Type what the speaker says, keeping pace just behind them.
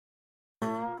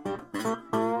Ruby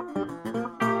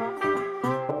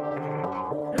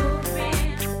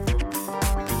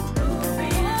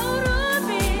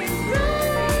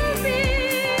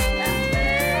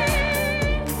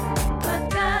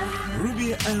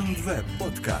and Web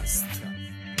Podcast.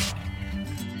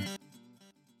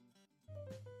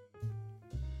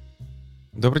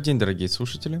 Добрый день, дорогие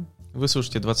слушатели. Вы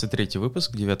слушаете 23-й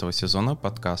выпуск 9-го сезона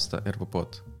подкаста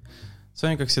RWPod. С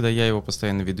вами, как всегда, я, его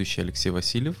постоянный ведущий Алексей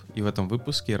Васильев, и в этом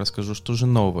выпуске я расскажу, что же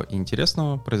нового и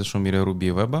интересного произошло в мире Ruby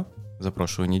и веба за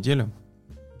прошлую неделю.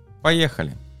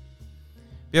 Поехали!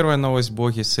 Первая новость в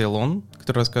блоге SailOn,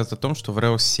 которая рассказывает о том, что в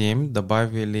Rails 7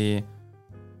 добавили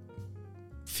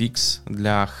фикс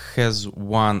для Has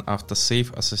One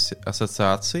Autosave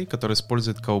ассоциаций, который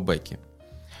использует callback'и.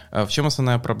 В чем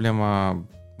основная проблема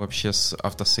вообще с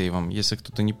автосейвом? Если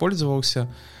кто-то не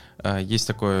пользовался, есть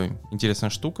такая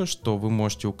интересная штука, что вы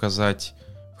можете указать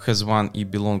в has one и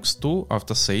belongs to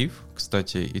автосейв,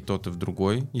 кстати, и тот, и в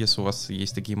другой, если у вас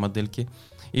есть такие модельки.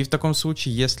 И в таком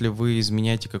случае, если вы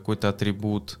изменяете какой-то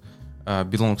атрибут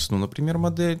belongs to, например,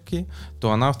 модельки,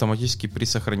 то она автоматически при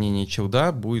сохранении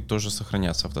чилда будет тоже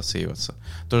сохраняться, автосейваться.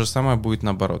 То же самое будет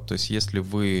наоборот. То есть если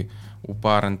вы у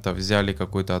парента взяли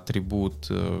какой-то атрибут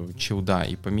чилда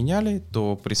и поменяли,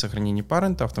 то при сохранении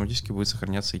парента автоматически будет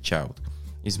сохраняться и child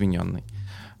измененный.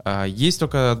 Есть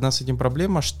только одна с этим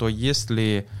проблема, что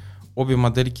если обе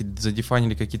модельки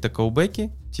задефинили какие-то callback'и,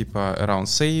 типа around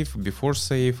save, before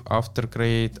save, after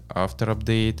create, after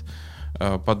update,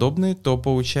 подобные, то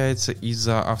получается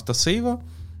из-за автосейва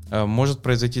может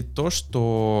произойти то,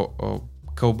 что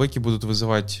callback'и будут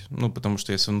вызывать, потому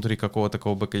что если внутри какого-то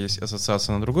callback'а есть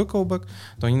ассоциация на другой callback,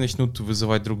 то они начнут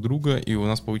вызывать друг друга, и у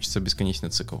нас получится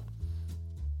бесконечный цикл.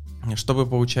 Чтобы,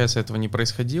 получается, этого не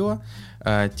происходило,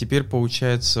 теперь,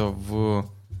 получается, в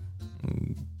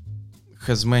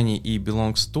has many и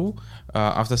belongs to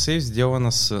автосейв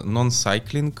сделано с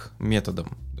non-cycling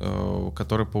методом,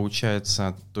 который,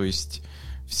 получается, то есть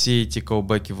все эти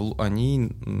callback'и,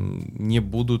 они не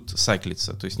будут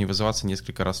сайклиться, то есть не вызываться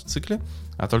несколько раз в цикле,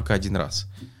 а только один раз.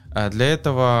 Для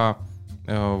этого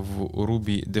в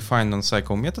Ruby define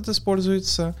non-cycle метод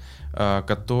используется,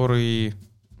 который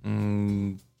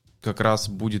как раз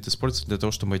будет использоваться для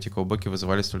того, чтобы эти callback'и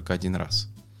вызывались только один раз.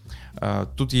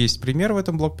 Тут есть пример в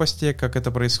этом блогпосте, как это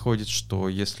происходит, что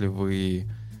если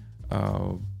вы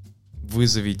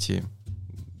вызовете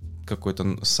какой-то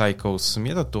cycles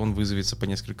метод, то он вызовется по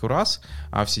нескольку раз,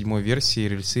 а в 7-й версии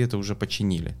рельсы это уже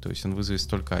починили, то есть он вызовется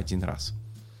только один раз.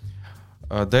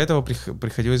 До этого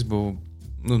приходилось бы,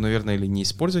 наверное, или не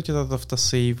использовать этот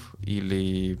автосейв,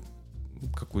 или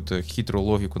какую-то хитрую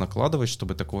логику накладывать,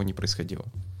 чтобы такого не происходило.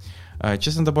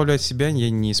 Честно, добавлять себя я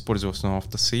не использую в основном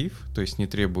автосейв, то есть не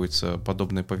требуется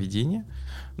подобное поведение,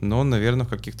 но, наверное, в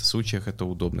каких-то случаях это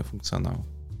удобный функционал.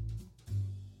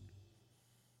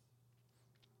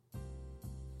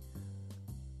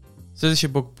 Следующий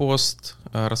блогпост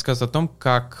рассказывает о том,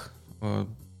 как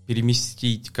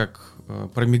переместить, как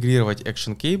промигрировать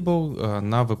Action Cable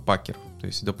на Webpacker. То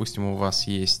есть, допустим, у вас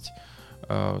есть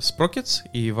Sprockets,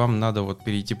 и вам надо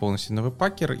перейти полностью на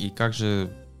Webpacker, и как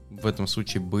же в этом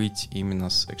случае быть именно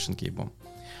с Action Cable.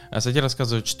 Статья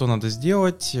рассказывает, что надо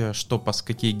сделать,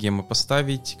 какие геммы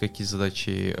поставить, какие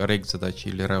задачи, rake задачи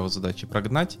или rail задачи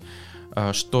прогнать,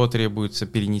 что требуется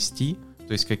перенести,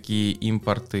 то есть какие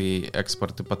импорты,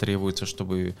 экспорты потребуются,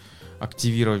 чтобы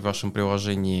активировать в вашем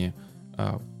приложении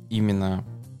именно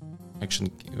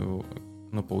Action,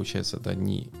 получается, это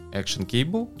не Action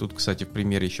Cable. Тут, кстати, в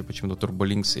примере еще почему-то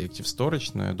TurboLinks и Active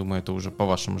Storage, но я думаю, это уже по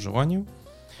вашему желанию.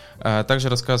 Также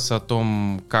рассказывается о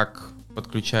том, как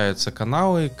подключаются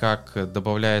каналы, как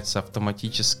добавляется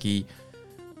автоматический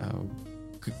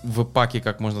в паке,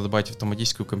 как можно добавить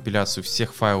автоматическую компиляцию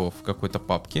всех файлов в какой-то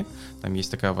папке. Там есть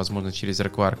такая возможность через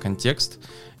require контекст.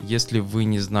 Если вы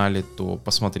не знали, то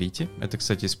посмотрите. Это,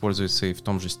 кстати, используется и в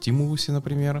том же Stimulus,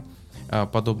 например,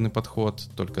 подобный подход,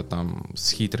 только там с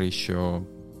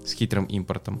хитрым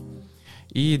импортом.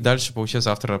 И дальше,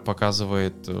 получается, автор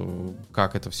показывает,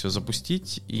 как это все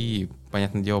запустить и,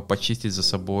 понятное дело, почистить за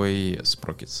собой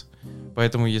Sprockets.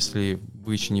 Поэтому, если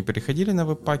вы еще не переходили на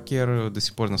Webpacker, до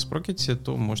сих пор на Sprockets,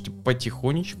 то можете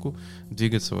потихонечку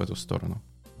двигаться в эту сторону.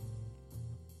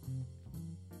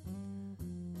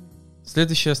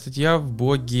 Следующая статья в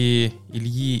блоге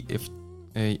Ильи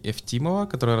Евтимова,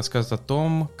 которая рассказывает о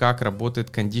том, как работает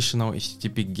Conditional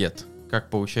HTTP GET. Как,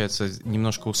 получается,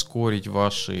 немножко ускорить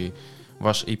ваш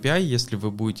API, если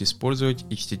вы будете использовать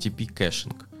HTTP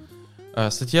кэшинг.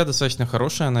 Статья достаточно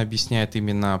хорошая, она объясняет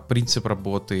именно принцип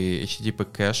работы HTTP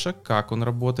кэша, как он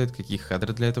работает, какие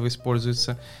хедры для этого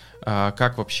используются,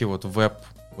 как вообще веб,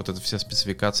 эта вся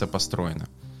спецификация построена.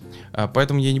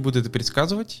 Поэтому я не буду это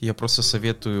предсказывать, я просто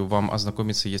советую вам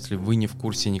ознакомиться, если вы не в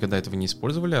курсе и никогда этого не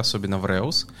использовали, особенно в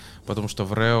Rails, потому что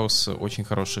в Rails очень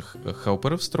хороших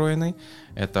хелперы встроены.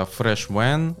 Это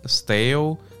FreshWhen,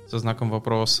 Stale со знаком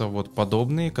вопроса, вот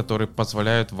подобные, которые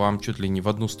позволяют вам чуть ли не в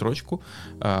одну строчку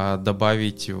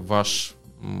добавить ваш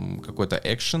какой-то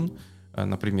экшен.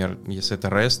 Например, если это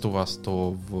REST у вас,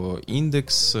 то в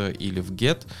index или в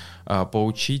get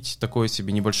получить такое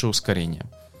себе небольшое ускорение.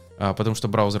 Потому что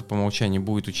браузер по умолчанию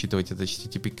будет учитывать этот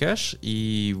HTTP кэш,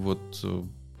 и вот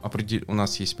у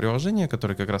нас есть приложение,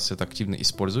 которое как раз это активно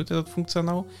использует, этот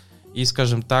функционал. И,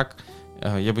 скажем так,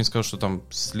 я бы не сказал, что там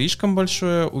слишком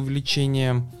большое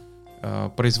увеличение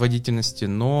производительности,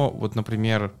 но вот,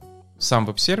 например, сам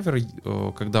веб-сервер,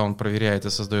 когда он проверяет и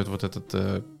создает вот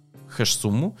этот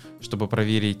хэш-сумму, чтобы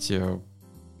проверить,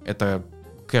 это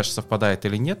кэш совпадает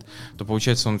или нет, то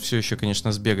получается он все еще,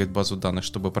 конечно, сбегает в базу данных,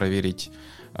 чтобы проверить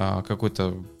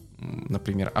какой-то,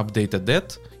 например, updated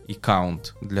det и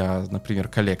count для, например,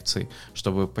 коллекции,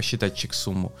 чтобы посчитать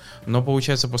чек-сумму. Но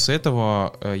получается после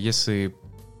этого, если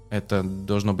это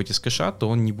должно быть из кэша, то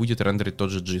он не будет рендерить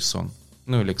тот же JSON.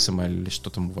 Ну или XML, или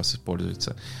что там у вас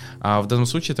используется. А в данном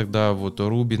случае тогда вот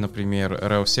Ruby, например,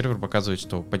 Rails сервер показывает,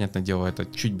 что, понятное дело, это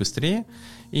чуть быстрее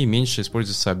и меньше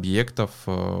используется объектов.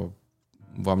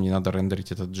 Вам не надо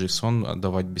рендерить этот JSON,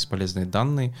 отдавать бесполезные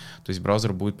данные. То есть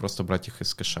браузер будет просто брать их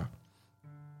из кэша.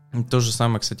 То же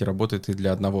самое, кстати, работает и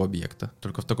для одного объекта.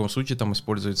 Только в таком случае там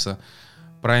используется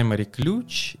primary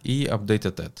ключ и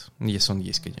updated det, если он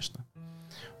есть, конечно.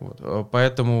 Вот.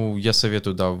 Поэтому я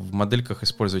советую, да, в модельках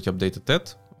использовать updated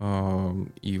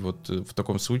det, и вот в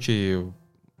таком случае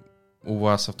у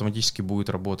вас автоматически будет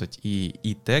работать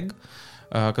и tag,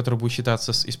 который будет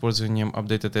считаться с использованием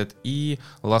updated det, и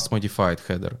last modified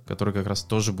header, который как раз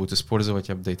тоже будет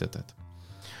использовать updated det.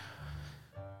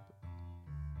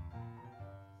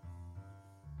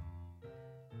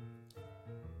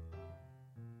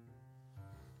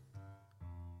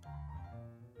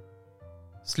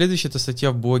 Следующая это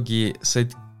статья в блоге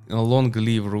Long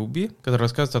Live Ruby, которая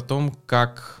рассказывает о том,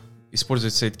 как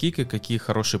использовать Sidekick и какие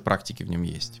хорошие практики в нем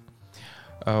есть.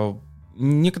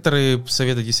 Некоторые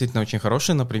советы действительно очень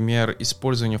хорошие, например,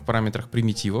 использование в параметрах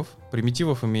примитивов.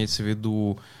 Примитивов имеется в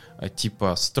виду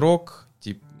типа строк,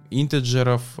 тип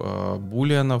интеджеров,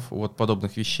 булианов, вот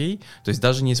подобных вещей. То есть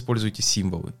даже не используйте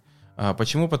символы.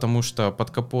 Почему? Потому что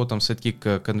под капотом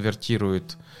Sidekick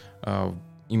конвертирует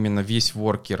именно весь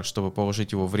воркер, чтобы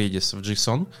положить его в Redis в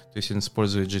JSON, то есть он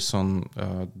использует JSON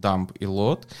dump и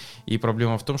load, и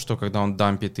проблема в том, что когда он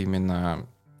дампит именно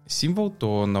символ,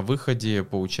 то на выходе,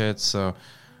 получается,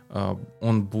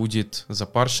 он будет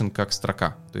запаршен как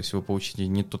строка, то есть вы получите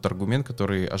не тот аргумент,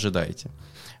 который ожидаете.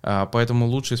 Поэтому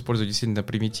лучше использовать действительно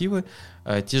примитивы.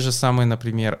 Те же самые,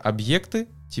 например, объекты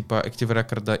типа Active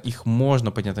Record, их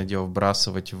можно, понятное дело,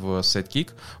 вбрасывать в Sidekick,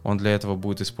 он для этого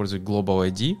будет использовать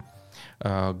Global ID.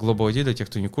 Global ID, для тех,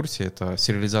 кто не в курсе, это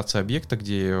сериализация объекта,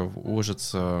 где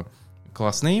уложится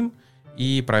class name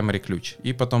и primary ключ.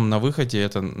 И потом на выходе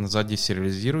это сзади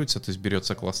сериализируется, то есть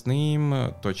берется class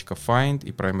name, .find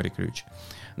и primary ключ.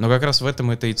 Но как раз в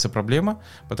этом и таится проблема,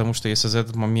 потому что если за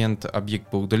этот момент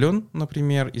объект был удален,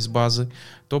 например, из базы,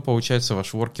 то получается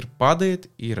ваш воркер падает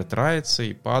и ретрается,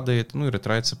 и падает, ну и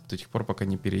ретрается до тех пор, пока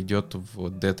не перейдет в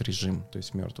dead режим, то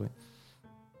есть мертвый.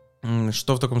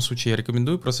 Что в таком случае я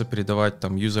рекомендую? Просто передавать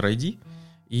там user ID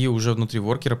и уже внутри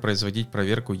воркера производить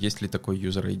проверку, есть ли такой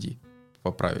user ID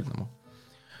по-правильному.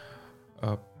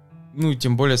 Ну и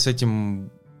тем более с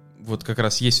этим, вот как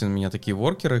раз есть у меня такие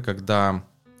воркеры, когда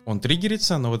он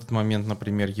триггерится, но в этот момент,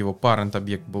 например, его parent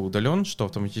объект был удален, что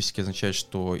автоматически означает,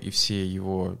 что и все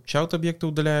его child объекты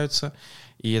удаляются,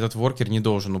 и этот воркер не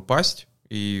должен упасть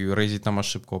и рейзить там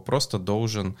ошибку, а просто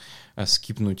должен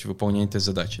скипнуть выполнение этой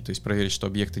задачи, то есть проверить, что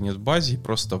объекта нет в базе, и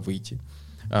просто выйти.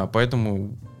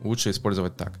 Поэтому лучше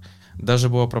использовать так. Даже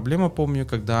была проблема, помню,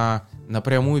 когда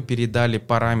напрямую передали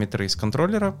параметры из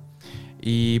контроллера,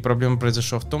 и проблема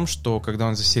произошла в том, что когда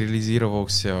он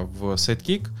засериализировался в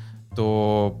Sidekick,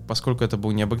 то поскольку это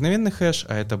был не обыкновенный хэш,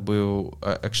 а это был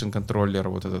action controller,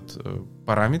 вот этот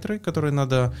параметры, которые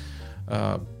надо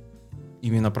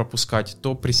именно пропускать,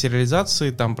 то при сериализации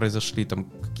там произошли там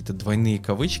какие-то двойные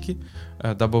кавычки,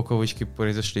 дабл кавычки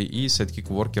произошли, и Sidekick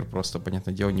Worker просто,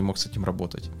 понятное дело, не мог с этим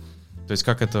работать. То есть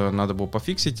как это надо было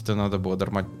пофиксить, это надо было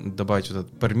добавить вот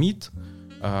этот permit,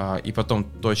 и потом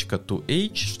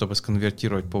 .to-h, чтобы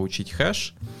сконвертировать, получить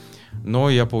хэш. Но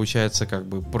я, получается, как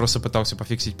бы просто пытался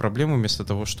пофиксить проблему вместо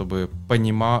того, чтобы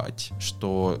понимать,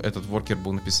 что этот воркер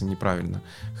был написан неправильно.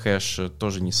 Хэш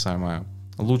тоже не самая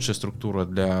лучшая структура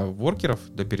для воркеров,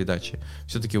 для передачи.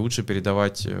 Все-таки лучше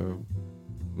передавать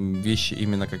вещи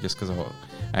именно, как я сказал,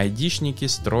 айдишники,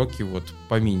 строки, вот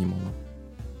по минимуму.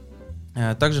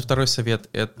 Также второй совет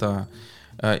 — это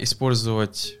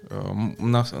использовать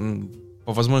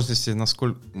по возможности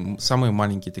самые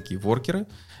маленькие такие воркеры.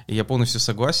 И я полностью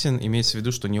согласен, имеется в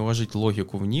виду, что не уложить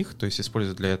логику в них, то есть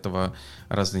использовать для этого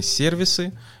разные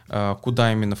сервисы,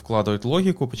 куда именно вкладывать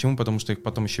логику. Почему? Потому что их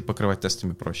потом еще и покрывать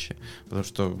тестами проще. Потому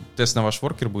что тест на ваш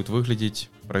воркер будет выглядеть,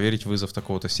 проверить вызов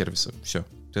такого-то сервиса. Все,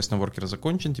 тест на воркер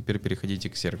закончен, теперь переходите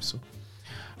к сервису.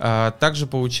 Также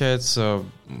получается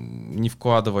не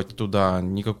вкладывать туда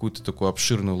ни какую-то такую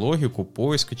обширную логику,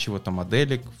 поиска чего-то,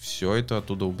 моделек, все это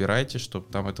оттуда убирайте, чтобы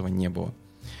там этого не было.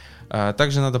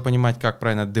 Также надо понимать, как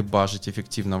правильно дебажить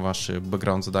эффективно ваши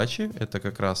бэкграунд-задачи. Это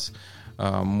как раз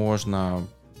можно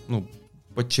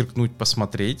подчеркнуть,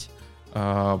 посмотреть.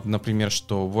 Например,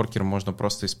 что воркер можно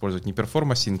просто использовать не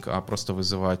perform async, а просто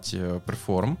вызывать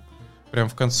perform прямо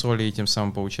в консоли, и тем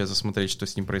самым получается смотреть, что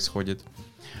с ним происходит.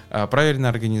 Правильно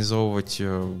организовывать,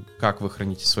 как вы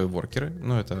храните свои воркеры.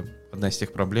 Это одна из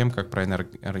тех проблем, как правильно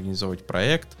организовывать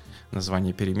проект,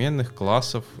 название переменных,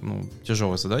 классов.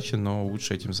 Тяжелая задача, но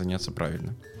лучше этим заняться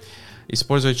правильно.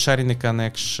 Использовать шаренный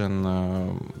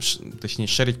connection, точнее,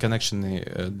 шарить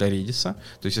коннекшены до Redis,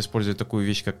 то есть использовать такую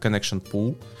вещь, как connection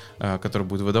pool, который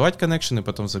будет выдавать connection и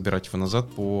потом забирать его назад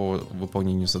по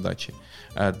выполнению задачи.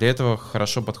 Для этого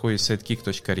хорошо подходит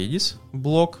sidekick.redis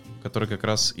блок, который как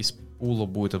раз из пула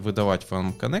будет выдавать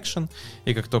вам connection,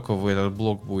 и как только вы этот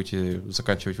блок будете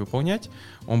заканчивать выполнять,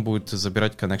 он будет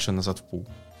забирать connection назад в пул.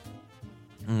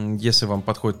 Если вам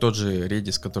подходит тот же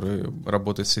Redis, который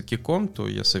работает с sidekick, то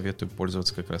я советую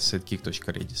пользоваться как раз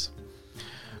sidekick.redis.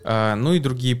 И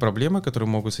другие проблемы, которые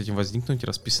могут с этим возникнуть,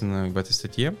 расписаны в этой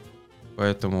статье.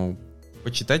 Поэтому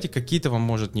почитайте, какие-то вам,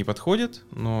 может, не подходят,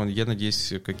 но я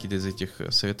надеюсь, какие-то из этих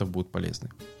советов будут полезны.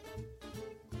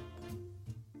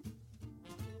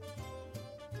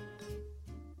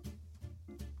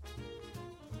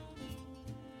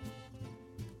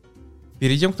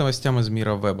 Перейдем к новостям из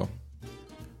мира веба.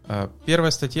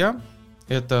 Первая статья —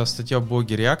 это статья в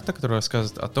блоге React, которая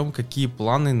рассказывает о том, какие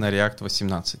планы на React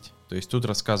 18. То есть тут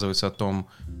рассказывается о том,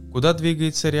 куда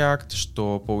двигается React,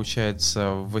 что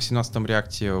получается в 18-м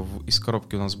React из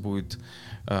коробки у нас будет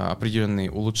определенные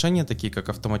улучшения, такие как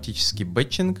автоматический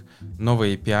бэтчинг,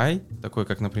 новый API, такой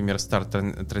как, например,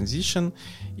 Start Transition,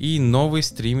 и новый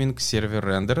стриминг сервер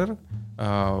рендерер,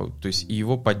 то есть и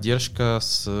его поддержка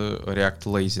с React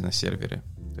Lazy на сервере.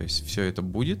 То есть все это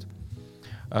будет.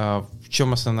 В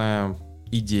чем основная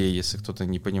идея, если кто-то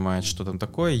не понимает, что там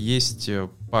такое? Есть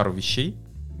пару вещей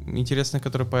интересных,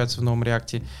 которые появятся в новом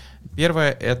React.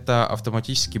 Первое — это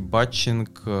автоматический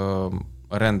батчинг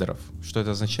рендеров. Что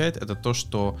это означает? Это то,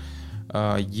 что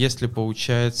если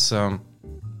получается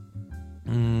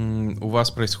у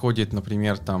вас происходит,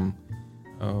 например, там,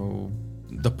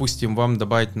 допустим, вам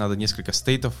добавить надо несколько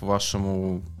стейтов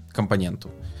вашему компоненту.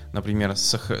 Например,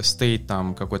 state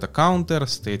там какой-то counter,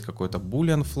 state какой-то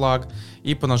boolean flag,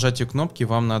 и по нажатию кнопки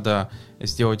вам надо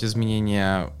сделать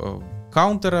изменение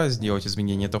каунтера, сделать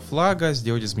изменение этого флага,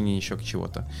 сделать изменение еще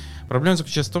чего-то. Проблема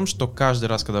заключается в том, что каждый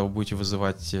раз, когда вы будете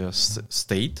вызывать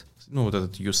state, вот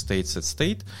этот useState,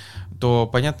 setState, то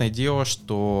понятное дело,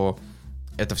 что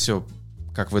это все,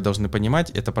 как вы должны понимать,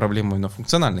 это проблема именно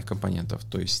функциональных компонентов.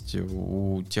 То есть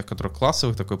у тех, которые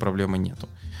классовых, такой проблемы нету.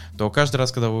 То каждый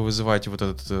раз, когда вы вызываете вот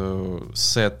этот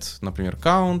set, например,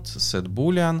 count, set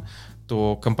boolean,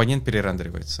 то компонент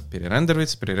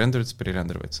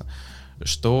перерендеривается,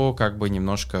 что как бы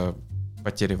немножко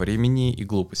потеря времени и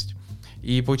глупость.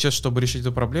 И получается, чтобы решить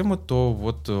эту проблему, то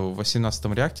вот в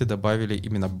 18-м React добавили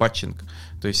именно батчинг.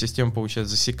 То есть система,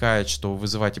 получается, засекает, что вы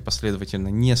вызываете последовательно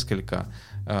несколько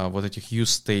вот этих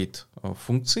useState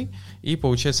функций, и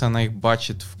получается, она их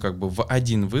батчит в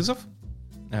один вызов,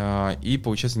 и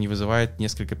получается, не вызывает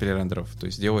несколько перерендеров, то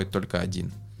есть делает только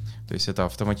один. То есть это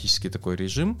автоматический такой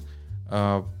режим,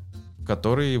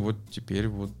 который вот теперь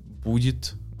вот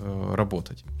будет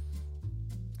работать.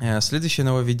 Следующее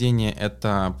нововведение —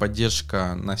 это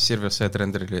поддержка на сервер-сайд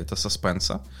рендерере, это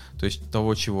suspense, то есть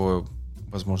того, чего,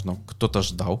 возможно, кто-то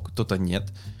ждал, кто-то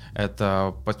нет.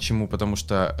 Это почему? Потому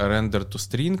что render to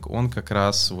string, он как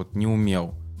раз вот не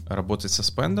умел работать с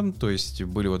suspend, то есть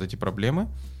были вот эти проблемы.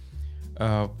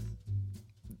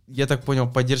 Я так понял,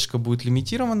 поддержка будет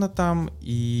лимитирована там,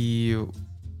 и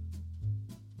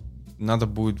надо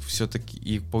будет все-таки,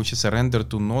 и получается render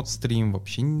to not stream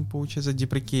вообще не получается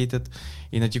deprecated,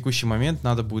 и на текущий момент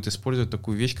надо будет использовать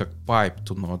такую вещь, как pipe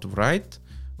to not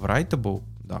writable,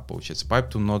 да, получается, pipe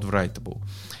to not writable.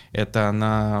 Это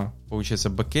на,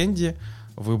 получается, бэкэнде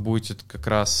вы будете как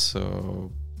раз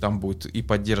Там будет и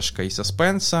поддержка и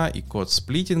саспенса, и код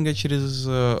сплитинга через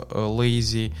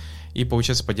Lazy, и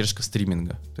получается поддержка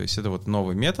стриминга. То есть это вот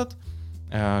новый метод,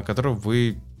 который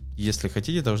вы, если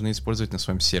хотите, должны использовать на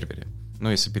своем сервере.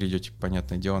 Но если перейдете,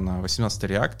 понятное дело, на 18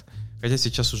 React, хотя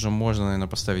сейчас уже можно, наверное,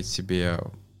 поставить себе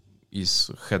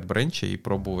из head branch и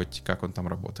пробовать, как он там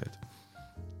работает.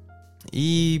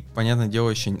 И, понятное дело,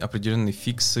 еще определенные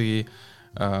фиксы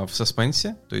в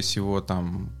саспенсе, то есть его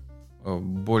там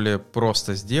более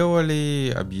просто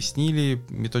сделали, объяснили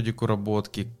методику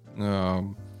работки,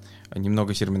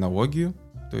 немного терминологию,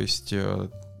 то есть, я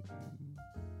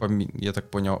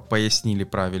так понял, пояснили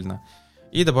правильно,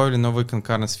 и добавили новые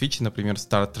concurrence фичи, например,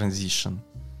 Start Transition.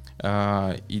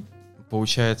 И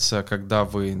получается, когда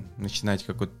вы начинаете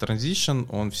какой-то transition,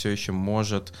 он все еще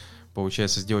может,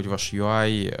 получается, сделать ваш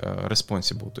UI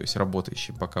responsible, то есть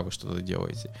работающий, пока вы что-то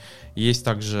делаете. Есть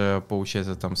также,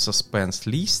 получается, там suspense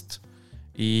list,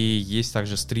 и есть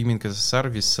также streaming as a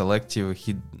service selective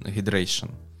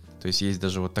hydration. То есть есть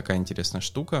даже вот такая интересная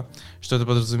штука. Что это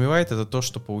подразумевает? Это то,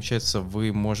 что, получается,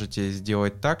 вы можете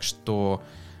сделать так, что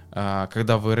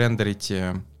когда вы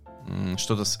рендерите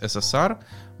что-то с SSR,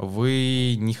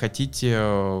 вы не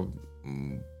хотите,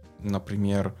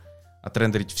 например,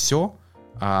 отрендерить все,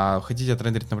 а хотите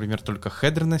отрендерить, например, только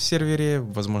хедер на сервере,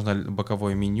 возможно,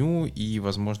 боковое меню и,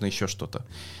 возможно, еще что-то.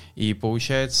 И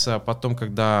получается, потом,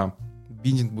 когда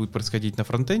биндинг будет происходить на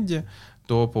фронтенде,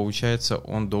 то, получается,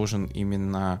 он должен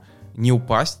именно не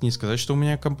упасть, не сказать, что у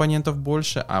меня компонентов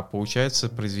больше, а, получается,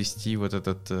 произвести вот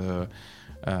этот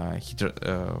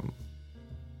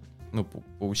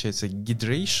получается,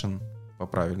 hydration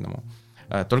по-правильному,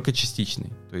 только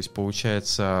частичный. То есть,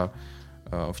 получается,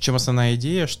 в чем основная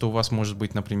идея, что у вас может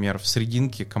быть, например, в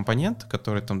срединке компонент,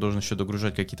 который там должен еще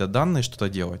догружать какие-то данные, что-то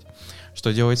делать.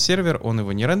 Что делает сервер? Он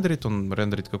его не рендерит, он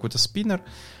рендерит какой-то спиннер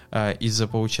из-за,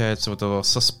 получается, вот этого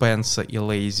саспенса и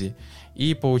lazy.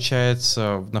 И,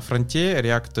 получается, на фронте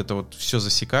React это вот все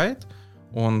засекает.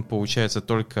 Он, получается,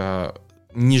 только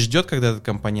не ждет, когда этот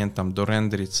компонент там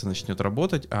дорендерится, начнет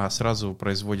работать, а сразу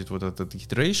производит вот этот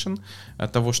iteration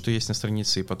от того, что есть на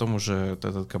странице, и потом уже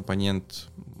этот компонент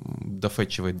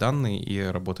дофетчивает данные и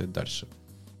работает дальше.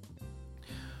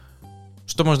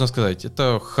 Что можно сказать?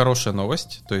 Это хорошая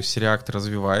новость, то есть React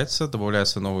развивается,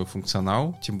 добавляется новый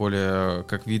функционал, тем более,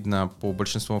 как видно, по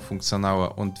большинству функционала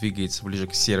он двигается ближе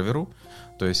к серверу,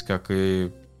 то есть, как и,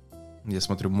 я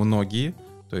смотрю, многие,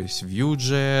 то есть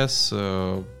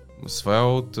Vue.js,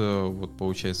 Svelte, вот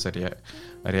получается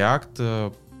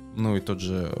React, ну и тот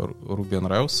же Ruby on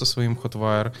Rails со своим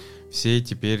Hotwire, все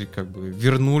теперь как бы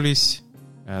вернулись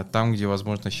там, где,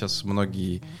 возможно, сейчас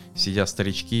многие сидят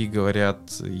старички и говорят: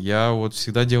 я вот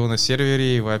всегда делал на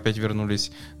сервере, и вы опять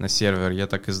вернулись на сервер, я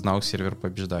так и знал, сервер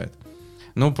побеждает.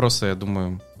 Ну, просто, я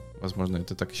думаю, возможно,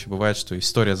 это так еще бывает, что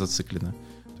история зациклена.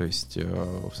 То есть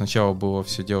сначала было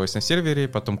все делалось на сервере,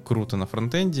 потом круто на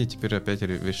фронтенде, теперь опять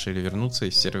решили вернуться,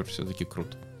 и сервер все-таки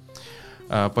крут.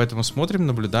 Поэтому смотрим,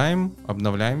 наблюдаем,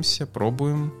 обновляемся,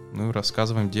 пробуем, ну и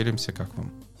рассказываем, делимся, как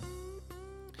вам.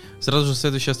 Сразу же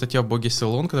следующая статья Боги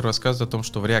Селон, которая рассказывает о том,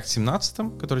 что в React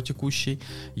 17, который текущий,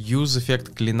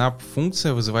 UseEffect Cleanup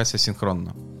функция вызывается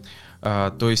асинхронно.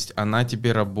 То есть она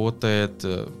теперь работает,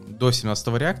 до 17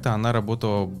 React она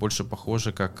работала больше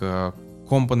похоже как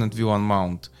Component View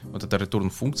Unmount, вот эта return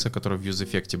функция, которая в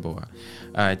UseEffect была.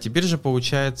 Теперь же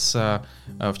получается,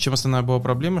 в чем основная была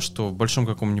проблема, что в большом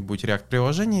каком-нибудь React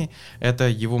приложении это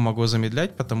его могло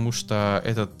замедлять, потому что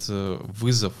этот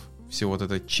вызов всего вот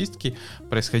этой чистки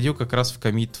происходил как раз в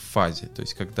commit фазе, то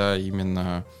есть когда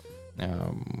именно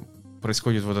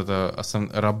происходит вот эта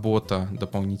работа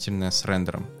дополнительная с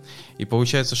рендером. И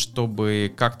получается,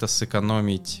 чтобы как-то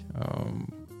сэкономить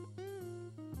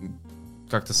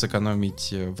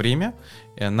время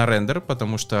на рендер,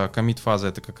 потому что commit-фаза —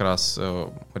 это как раз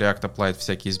React applied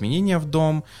всякие изменения в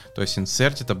DOM, то есть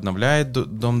инсертит, обновляет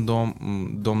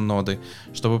DOM ноды.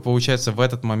 Чтобы, получается, в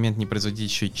этот момент не производить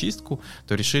еще и чистку,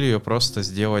 то решили ее просто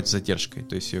сделать с задержкой.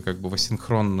 То есть ее как бы в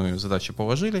асинхронную задачу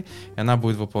положили, и она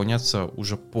будет выполняться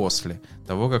уже после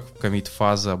того, как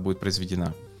commit-фаза будет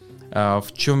произведена. В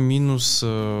чем минус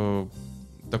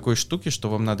такой штуки, что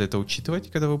вам надо это учитывать,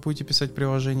 когда вы будете писать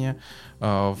приложение,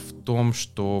 в том,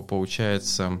 что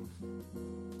получается,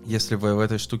 если вы в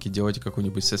этой штуке делаете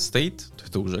какой-нибудь set-state, то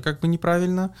это уже как бы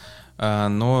неправильно,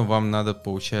 но вам надо,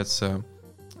 получается,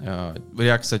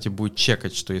 React, кстати, будет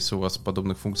чекать, что если у вас в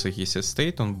подобных функциях есть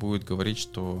set-state, он будет говорить,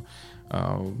 что,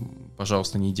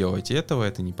 пожалуйста, не делайте этого,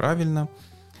 это неправильно.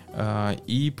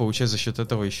 И, получается, за счет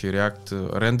этого еще и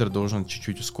React рендер должен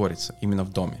чуть-чуть ускориться именно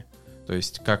в доме. То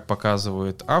есть, как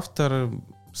показывает автор,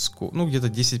 ну, где-то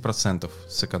 10%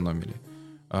 сэкономили.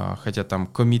 хотя там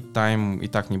commit time и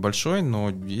так небольшой, но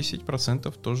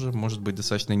 10% тоже может быть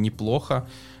достаточно неплохо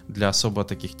для особо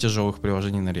таких тяжелых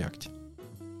приложений на React.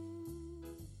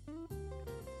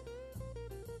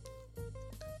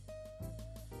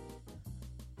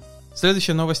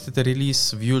 Следующая новость — это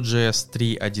релиз Vue.js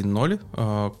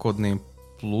 3.1.0, кодный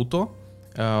Pluto.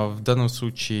 В данном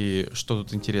случае, что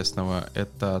тут интересного,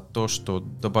 это то, что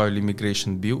добавили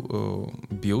migration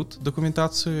build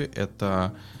документацию.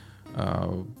 Это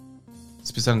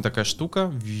специально такая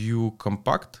штука, Vue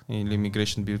Compact или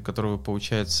migration build, которую вы,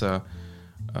 получается,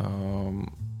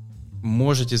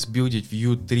 можете сбилдить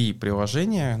Vue 3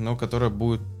 приложение, но которое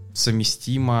будет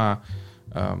совместимо,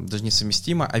 даже не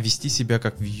совместимо, а вести себя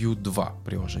как Vue 2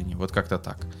 приложение. Вот как-то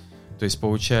так. То есть,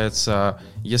 получается,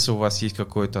 если у вас есть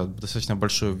какое-то достаточно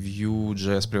большое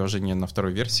Vue.js приложение на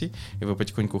второй версии, и вы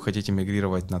потихоньку хотите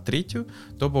мигрировать на третью,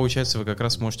 то, получается, вы как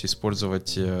раз можете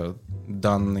использовать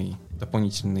данный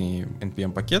дополнительный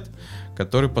NPM-пакет,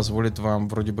 который позволит вам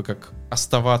вроде бы как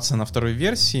оставаться на второй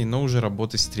версии, но уже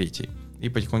работать с третьей и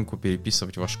потихоньку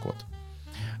переписывать ваш код.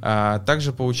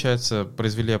 Также, получается,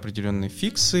 произвели определенные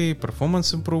фиксы,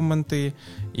 performance-импрувменты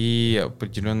и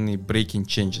определенные breaking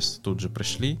changes тут же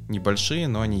пришли, небольшие,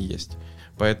 но они есть.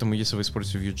 Поэтому, если вы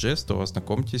используете Vue.js, то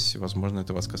ознакомьтесь, возможно,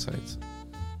 это вас касается.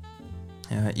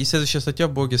 И следующая статья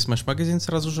в блоге Smash Magazine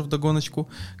сразу же вдогоночку,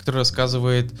 которая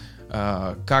рассказывает,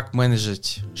 как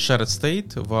менеджить shared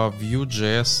state во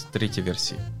Vue.js 3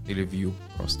 версии, или Vue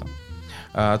просто.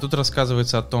 Тут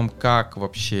рассказывается о том, как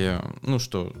вообще,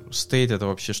 что state — это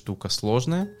вообще штука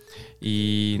сложная,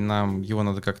 и нам его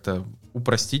надо как-то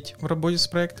упростить в работе с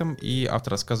проектом, и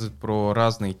автор рассказывает про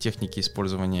разные техники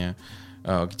использования,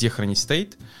 где хранить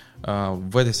state.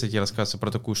 В этой статье рассказывается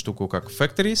про такую штуку, как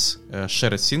factories,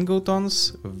 shared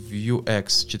singletons,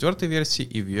 Vuex 4 версии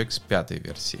и Vuex 5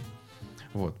 версии.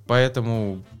 Вот.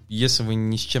 Поэтому, если вы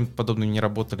ни с чем подобным не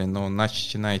работали, но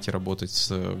начинаете работать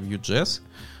с Vue.js,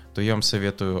 то я вам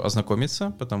советую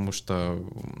ознакомиться, потому что,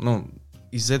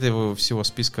 из этого всего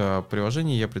списка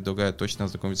приложений я предлагаю точно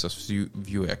ознакомиться с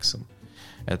Vuex.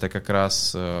 Это как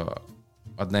раз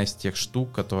одна из тех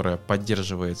штук, которая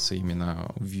поддерживается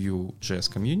именно в Vue.js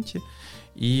комьюнити,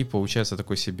 и получается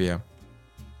такой себе,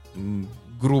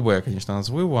 грубо я, конечно,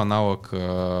 назову его, аналог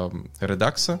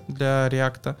Redux для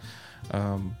React.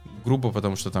 Грубо,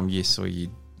 потому что там есть свои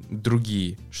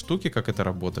другие штуки, как это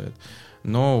работает.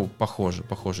 Но похоже,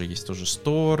 есть тоже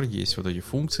store, есть вот эти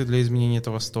функции для изменения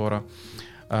этого стора.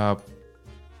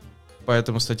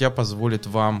 Поэтому статья позволит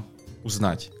вам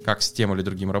узнать, как с тем или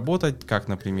другим работать, как,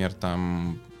 например,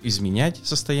 там изменять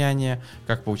состояние,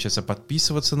 как, получается,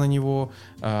 подписываться на него,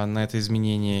 на это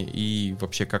изменение, и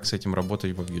вообще, как с этим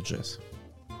работать во Vue.js.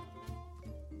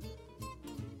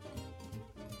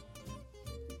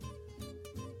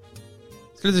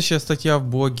 Следующая статья в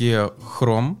блоге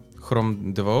Chrome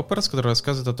Developers, которая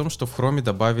рассказывает о том, что в Chrome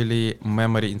добавили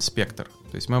Memory Inspector.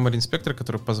 То есть Memory Inspector,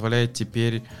 который позволяет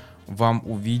теперь вам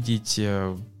увидеть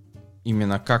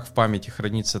именно как в памяти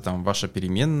хранится там ваша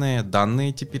переменная, данные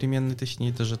эти переменные,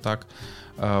 точнее даже так.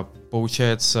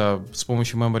 Получается, с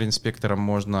помощью Memory Inspector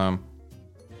можно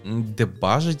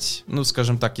дебажить,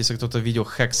 скажем так, если кто-то видел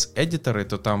hex-эдиторы,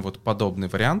 то там вот подобный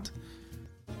вариант.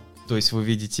 То есть вы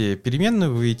видите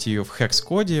переменную, вы видите ее в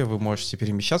hex-коде, вы можете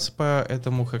перемещаться по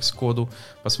этому hex-коду,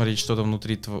 посмотреть, что там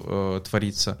внутри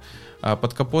творится.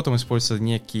 Под капотом используется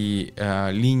некий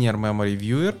linear memory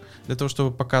viewer для того,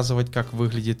 чтобы показывать, как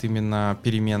выглядит именно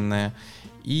переменная.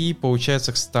 И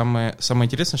получается, самое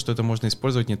интересное, что это можно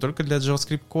использовать не только для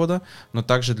JavaScript кода, но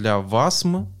также для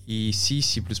WASM и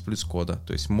C++ кода.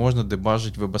 То есть можно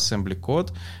дебажить WebAssembly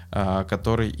код,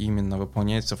 который именно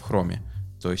выполняется в Chrome.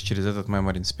 То есть через этот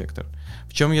Memory Inspector.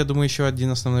 В чем, я думаю, еще один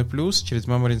основной плюс. Через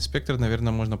Memory Inspector,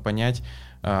 наверное, можно понять,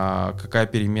 какая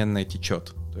переменная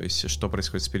течет. То есть что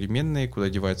происходит с переменной,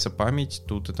 куда девается память.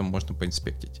 Тут это можно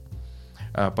поинспектить.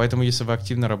 Поэтому, если вы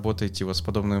активно работаете с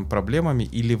подобными проблемами,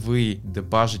 или вы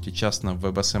дебажите часто в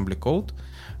WebAssembly код,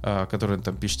 который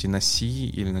там пишете на C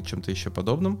или на чем-то еще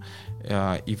подобном,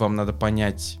 и вам надо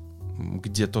понять,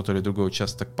 где тот или другой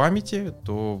участок памяти,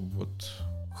 то вот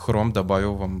Chrome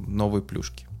добавил вам новые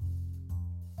плюшки.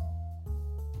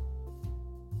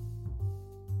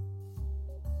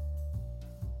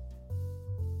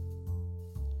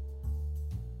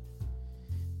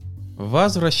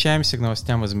 Возвращаемся к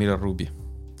новостям из мира Ruby.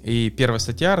 И первая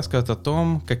статья рассказывает о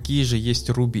том, какие же есть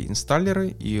Ruby инсталлеры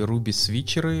и Ruby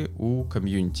свитчеры у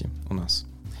комьюнити у нас.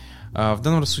 В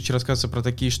данном случае рассказывается про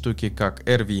такие штуки, как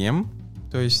RVM.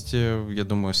 То есть, я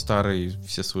думаю, старые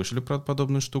все слышали про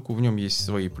подобную штуку. В нем есть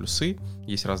свои плюсы,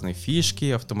 есть разные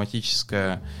фишки,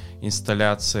 автоматическая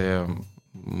инсталляция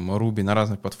Ruby на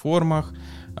разных платформах,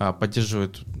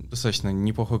 поддерживает достаточно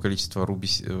неплохое количество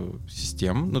Ruby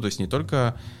систем, то есть не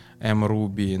только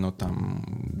mRuby, но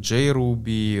там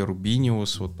JRuby,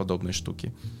 Rubinius, вот подобные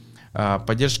штуки.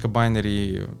 Поддержка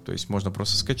binary, то есть можно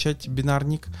просто скачать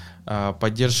бинарник.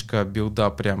 Поддержка билда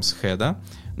прям с хеда.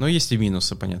 Но есть и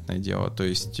минусы, понятное дело. То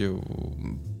есть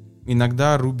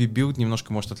иногда Ruby билд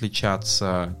немножко может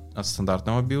отличаться от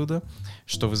стандартного билда,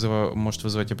 что может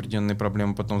вызывать определенные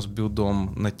проблемы потом с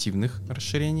билдом нативных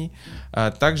расширений.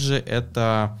 Также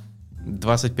это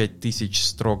 25 тысяч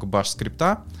строк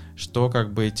баш-скрипта, что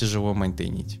как бы тяжело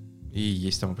мейнтейнить. И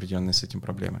есть там определенные с этим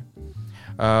проблемы.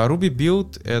 Ruby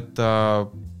Build —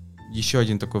 это еще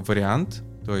один такой вариант,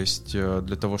 то есть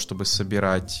для того, чтобы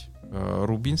собирать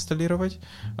Ruby, инсталлировать.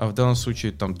 В данном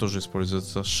случае там тоже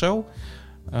используется shell,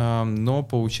 но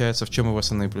получается, в чем его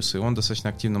основные плюсы? Он достаточно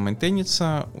активно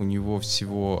мейнтейнится, у него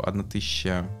всего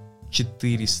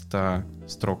 1400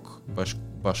 строк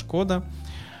баш-кода,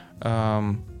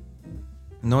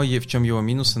 но в чем его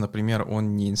минусы? Например,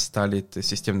 он не инсталлит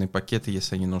системные пакеты,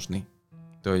 если они нужны.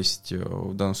 То есть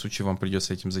в данном случае вам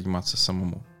придется этим заниматься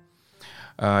самому.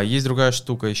 Есть другая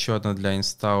штука, еще одна для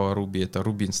инсталла Ruby, это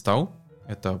Ruby Install.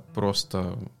 Это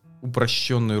просто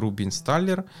упрощенный Ruby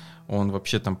инсталлер. Он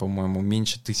вообще там, по-моему,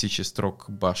 меньше 1000 строк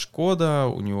баш-кода,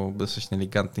 у него достаточно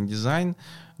элегантный дизайн,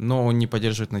 но он не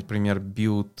поддерживает, например,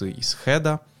 билд из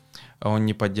хеда. Он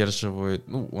не поддерживает,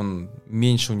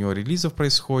 меньше у него релизов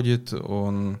происходит, и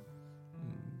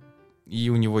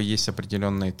у него есть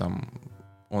определенные там,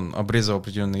 он обрезал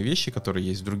определенные вещи, которые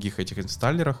есть в других этих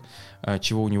инсталлерах,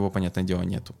 чего у него, понятное дело,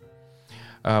 нету.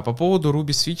 По поводу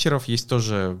Ruby свитчеров есть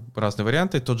тоже разные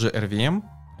варианты. Тот же RVM,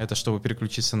 это чтобы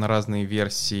переключиться на разные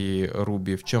версии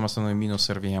Ruby. В чем основной минус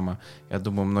RVM? Я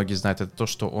думаю, многие знают, это то,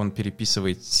 что он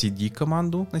переписывает CD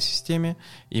команду на системе,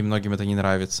 и многим это не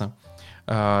нравится.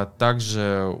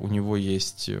 Также у него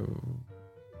есть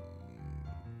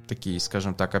такие,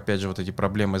 скажем так, опять же, вот эти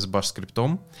проблемы с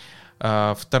баш-скриптом.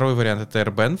 Второй вариант — это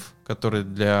AirBenv, который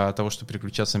для того, чтобы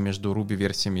переключаться между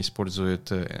Ruby-версиями,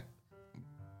 использует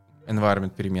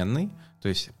environment переменный, то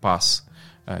есть pass,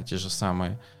 те же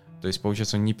самые. То есть,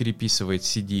 получается, он не переписывает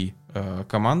CD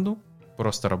команду,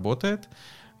 просто работает.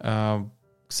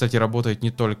 Кстати, работает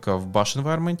не только в bash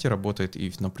environment, работает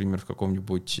и, например, в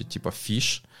каком-нибудь типа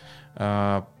Fish.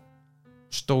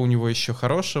 Что у него еще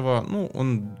хорошего?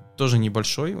 Он тоже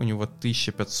небольшой, у него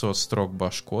 1500 строк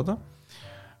баш-кода,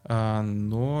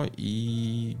 но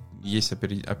и есть,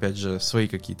 опять же, свои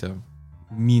какие-то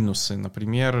минусы.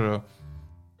 Например,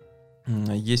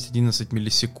 есть 11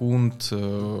 миллисекунд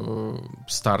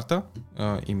старта,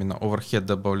 именно оверхед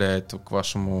добавляет к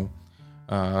вашему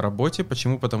работе.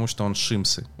 Почему? Потому что он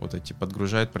шимсы вот эти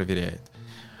подгружает, проверяет.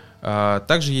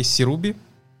 Также есть CRuby.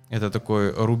 Это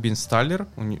такой Ruby инсталлер.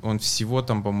 Он всего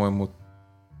там, по-моему,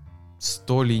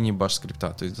 100 линий баш-скрипта,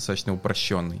 то есть достаточно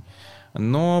упрощенный.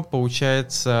 Но,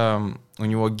 получается, у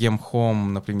него GemHome,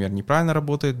 например, неправильно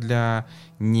работает для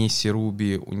не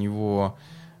CRuby. У него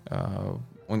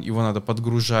его надо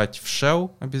подгружать в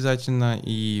shell обязательно,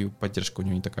 и поддержка у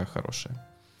него не такая хорошая.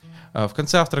 В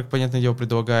конце автор, понятное дело,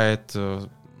 предлагает,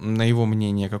 на его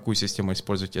мнение, какую систему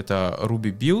использовать. Это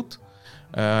Ruby Build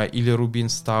или Ruby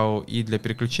Install, и для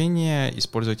переключения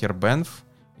использовать AirBenv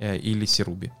или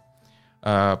CRuby.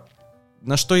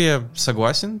 На что я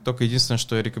согласен, только единственное,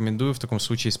 что я рекомендую в таком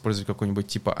случае использовать какой-нибудь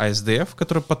типа ASDF,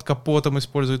 который под капотом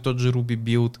использует тот же Ruby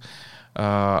Build.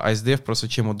 ASDF просто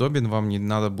чем удобен, вам не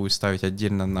надо будет ставить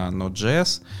отдельно на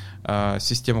Node.js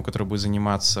систему, которая будет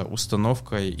заниматься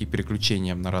установкой и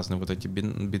переключением на разные вот эти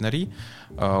бинари.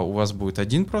 У вас будет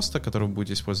один просто, который вы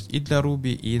будете использовать и для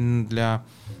Ruby, и для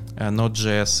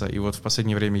Node.js. И вот в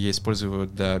последнее время я использую его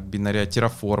для бинаря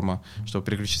Terraform, чтобы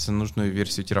переключиться на нужную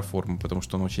версию Terraform, потому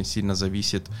что он очень сильно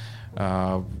зависит,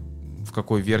 в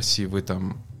какой версии вы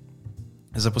там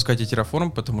запускаете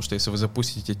Terraform, потому что если вы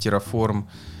запустите Terraform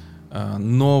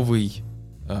новый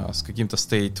с каким-то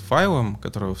state файлом,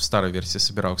 который в старой версии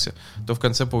собирался, то в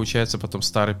конце, получается, потом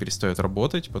старый перестает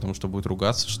работать, потому что будет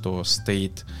ругаться, что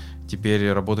state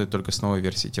теперь работает только с новой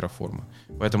версией Terraform.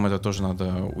 Поэтому это тоже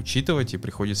надо учитывать, и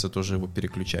приходится тоже его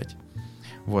переключать.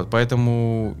 Вот,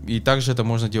 поэтому и также это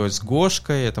можно делать с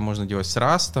Гошкой, это можно делать с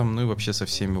Rust, ну и вообще со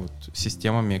всеми вот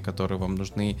системами, которые вам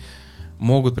нужны,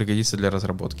 могут пригодиться для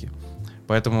разработки.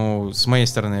 Поэтому с моей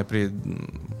стороны я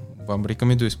вам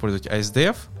рекомендую использовать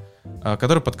ASDF,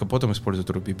 который под капотом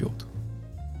использует Ruby Build.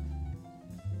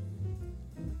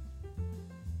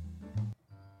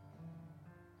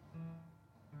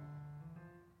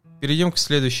 Перейдем к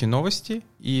следующей новости.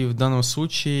 И в данном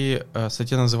случае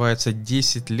статья называется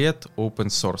 «10 лет open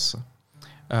source».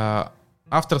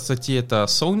 Автор статьи — это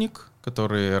Sonic.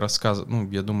 который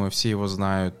рассказывает, я думаю, все его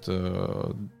знают,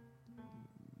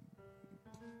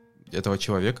 этого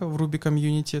человека в Ruby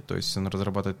комьюнити, то есть он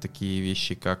разрабатывает такие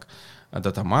вещи, как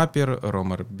DataMapper,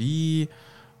 RomRB,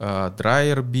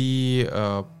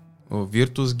 DryRB,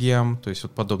 VirtusGem, то есть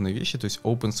вот подобные вещи, то есть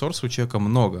open source у человека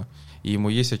много, и ему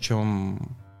есть о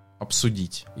чем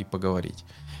обсудить и поговорить.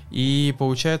 И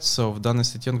получается, в данной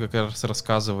статье он как раз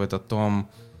рассказывает о том,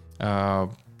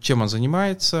 чем он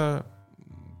занимается,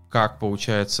 как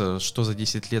получается, что за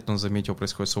 10 лет он заметил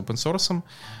происходит с open source.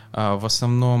 В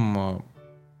основном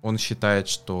он считает,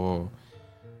 что,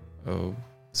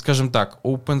 скажем так,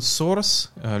 open source,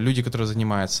 люди, которые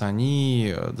занимаются,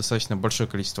 они достаточно большое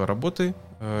количество работы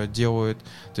делают.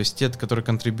 То есть те, которые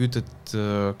контрибьютят,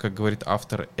 как говорит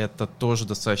автор, это тоже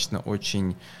достаточно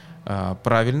очень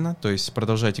правильно. То есть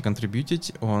продолжайте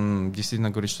контрибьютить. Он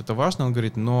действительно говорит, что это важно. Он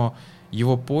говорит, но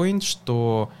его point,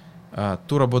 что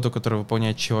ту работу, которую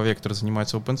выполняет человек, который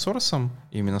занимается open source,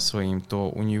 именно своим, то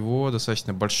у него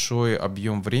достаточно большой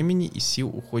объем времени и сил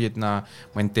уходит на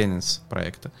maintenance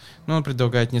проекта. Он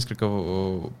предлагает несколько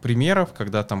примеров,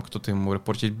 когда там кто-то ему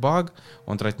репортит баг,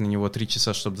 он тратит на него 3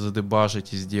 часа, чтобы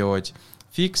задебажить и сделать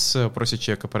фикс, просит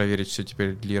человека проверить, все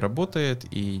теперь ли работает,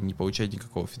 и не получает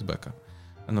никакого фидбэка.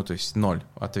 То есть 0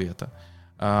 ответа.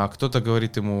 Кто-то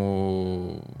говорит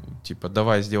ему, типа,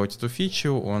 давай сделать эту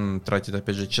фичу, он тратит,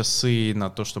 опять же, часы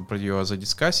на то, чтобы ее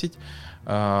задискассить,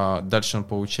 дальше он,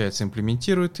 получается,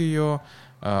 имплементирует ее,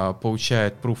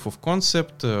 получает proof of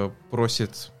concept,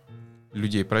 просит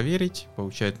людей проверить,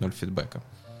 получает 0 фидбэка.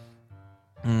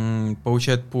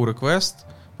 Получает pull request,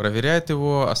 проверяет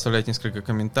его, оставляет несколько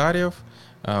комментариев,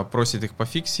 просит их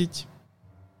пофиксить,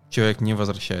 человек не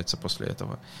возвращается после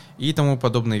этого. И тому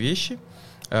подобные вещи,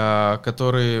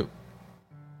 которые,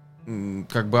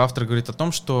 как бы автор говорит о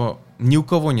том, что ни у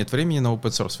кого нет времени на open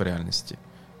source в реальности.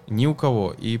 Ни у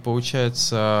кого. И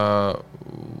получается,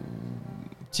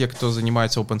 те, кто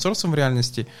занимается open source в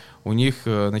реальности, у них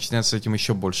начинаются с этим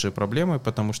еще большие проблемы,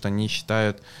 потому что они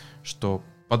считают, что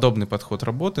подобный подход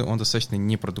работы, он достаточно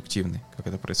непродуктивный, как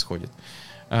это происходит.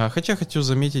 Хотя хочу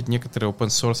заметить, некоторые open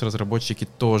source разработчики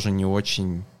тоже не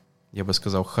очень, я бы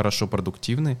сказал, хорошо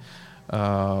продуктивны.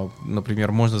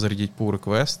 Например, можно зарядить pull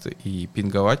request и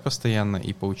пинговать постоянно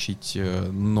и получить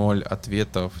 0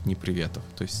 ответов, ни приветов.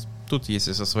 То есть тут есть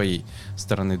и со своей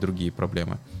стороны другие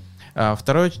проблемы.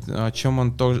 Второе, о чем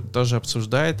он тоже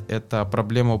обсуждает, это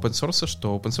проблема open source,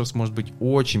 что open source может быть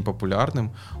очень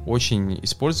популярным, очень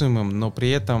используемым, но при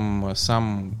этом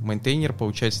сам мейнтейнер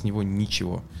получает с него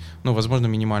ничего. Возможно,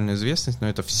 минимальную известность, но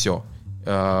это все.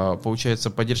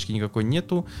 Получается, поддержки никакой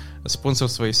нету,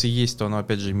 спонсорство, если есть, то оно,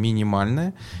 опять же,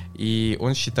 минимальное, и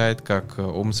он считает, как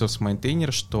open source maintainer,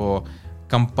 что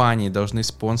компании должны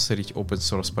спонсорить open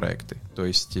source проекты, то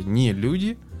есть не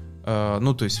люди,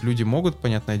 то есть люди могут,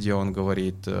 понятное дело, он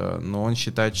говорит, но он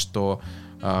считает, что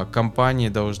компании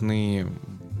должны,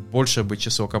 больше быть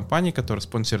число компаний, которые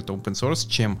спонсируют open source,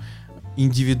 чем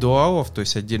индивидуалов, то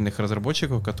есть отдельных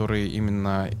разработчиков, которые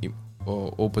именно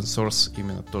open source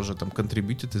именно тоже там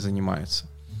контрибьютят и занимаются.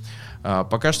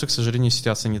 Пока что, к сожалению,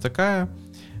 ситуация не такая,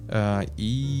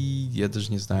 и я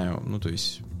даже не знаю, то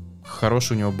есть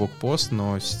хороший у него блогпост,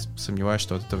 но сомневаюсь,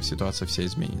 что от этого ситуация вся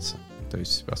изменится. То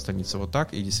есть останется вот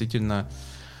так, и действительно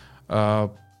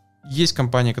есть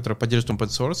компании, которые поддерживают open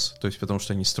source, то есть потому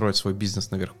что они строят свой бизнес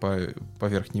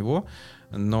поверх него,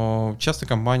 но часто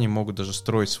компании могут даже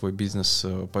строить свой бизнес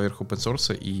поверх open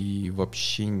source и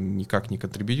вообще никак не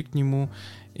контрибьютить к нему.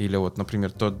 Или вот,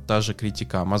 например, та же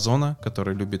критика Амазона,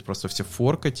 который любит просто все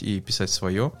форкать и писать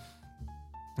свое.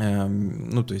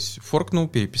 То есть форкнул,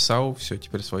 переписал, все,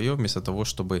 теперь свое, вместо того,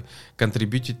 чтобы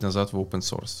контрибьютить назад в open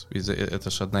source.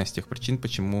 Это же одна из тех причин,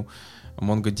 почему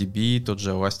MongoDB, тот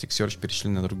же Elasticsearch перешли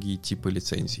на другие типы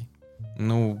лицензий.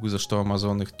 За что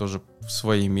Amazon их тоже в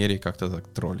своей мере как-то так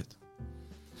троллит.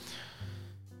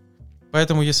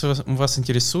 Поэтому, если вас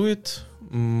интересует,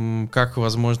 как,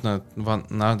 возможно, вам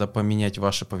надо поменять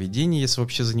ваше поведение, если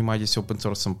вообще занимаетесь open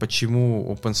source,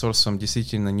 почему open source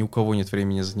действительно ни у кого нет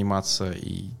времени заниматься,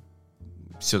 и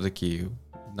все-таки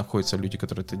находятся люди,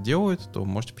 которые это делают, то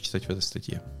можете почитать в этой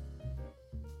статье.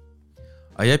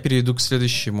 А я перейду к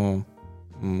следующей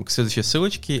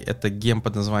ссылочке. Это гем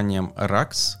под названием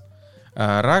Rax.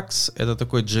 Rax — это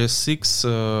такой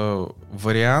JSX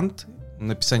вариант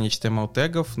написания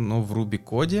HTML-тегов, но в Ruby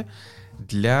коде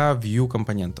для Vue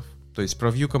компонентов. То есть про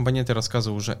Vue компоненты я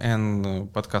рассказывал уже N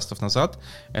подкастов назад.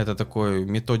 Это такая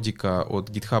методика от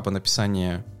GitHub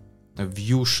написания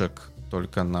вьюшек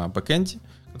только на бэкэнде,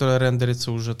 которая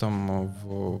рендерится уже там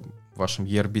в вашем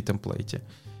ERB темплейте.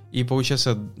 И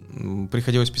получается,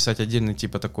 приходилось писать отдельный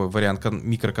типа такой вариант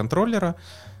микроконтроллера,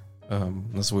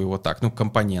 назову его так,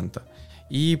 компонента.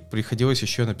 И приходилось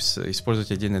еще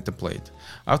использовать отдельный темплейт.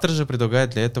 Автор же предлагает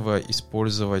для этого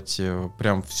использовать,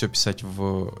 прям все писать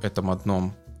в этом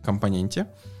одном компоненте.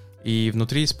 И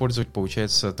внутри использовать,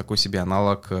 получается, такой себе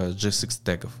аналог JSX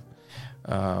тегов.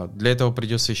 Для этого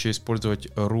придется еще использовать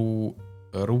RUX-C,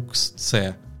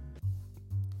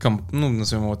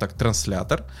 назовем его так,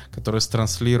 транслятор, который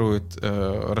транслирует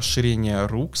расширение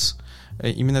RUX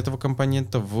именно этого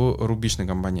компонента в рубишный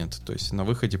компонент. То есть на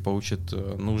выходе получит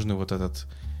нужный вот этот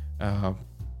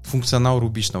функционал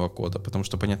рубишного кода, потому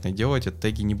что, понятное дело, эти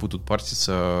теги не будут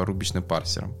парситься рубишным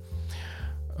парсером.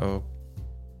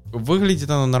 Выглядит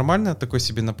оно нормально, такой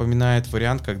себе напоминает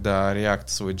вариант, когда React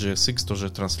свой JSX тоже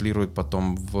транслирует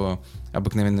потом в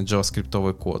обыкновенный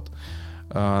JavaScript код.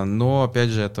 Но, опять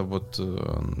же, это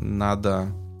надо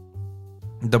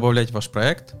добавлять в ваш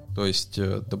проект, то есть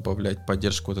добавлять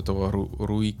поддержку вот этого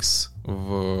RUX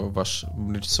в ваше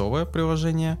лицевое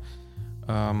приложение.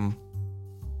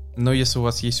 Но если у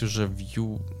вас есть уже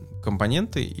Vue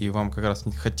компоненты, и вам как раз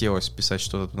не хотелось писать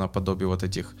что-то наподобие вот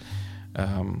этих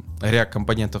React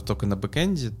компонентов только на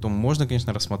бэкэнде, то можно,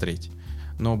 конечно, рассмотреть.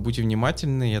 Но будьте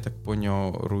внимательны, я так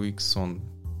понял, RUX, он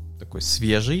такой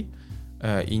свежий,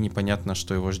 и непонятно,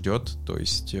 что его ждет. То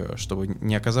есть, чтобы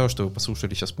не оказалось, что вы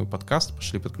послушали сейчас мой подкаст,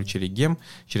 пошли подключили гем,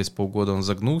 через полгода он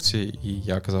загнулся, и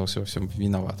я оказался во всем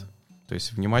виноват. То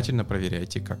есть внимательно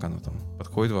проверяйте, как оно там,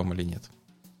 подходит вам или нет.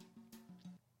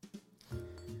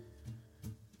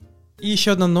 И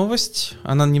еще одна новость,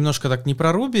 она немножко так не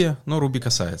про Ruby, но Ruby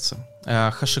касается.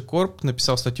 HashiCorp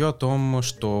написал статью о том,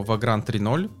 что Vagrant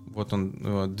 3.0, вот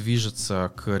он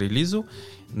движется к релизу,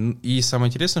 и самое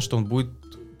интересное, что он будет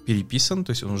переписан,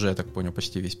 то есть он уже, я так понял,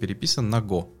 почти весь переписан на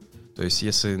Go. То есть,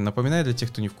 если напоминаю для тех,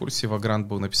 кто не в курсе, Vagrant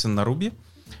был написан на Ruby,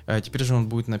 теперь же он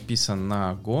будет написан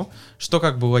на Go, что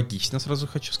как бы логично, сразу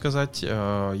хочу сказать.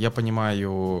 Я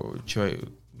понимаю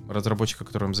разработчика,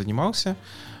 которым занимался,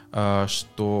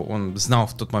 что он знал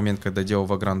в тот момент, когда делал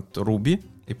Vagrant Ruby,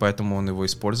 и поэтому он его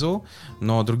использовал.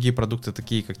 Но другие продукты,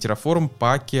 такие как Terraform,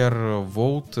 Packer,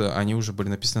 Vault, они уже были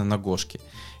написаны на Гошке.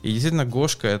 И действительно,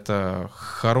 Гошка — это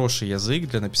хороший язык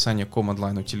для написания command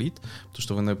line утилит, потому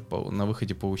что вы на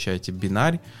выходе получаете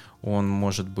бинарь, он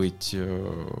может быть,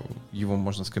 его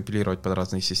можно скомпилировать под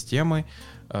разные системы.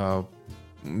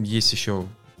 Есть еще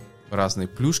разные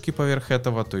плюшки поверх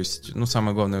этого, то есть,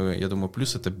 самое главное, я думаю,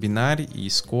 плюс — это бинарь и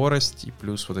скорость, и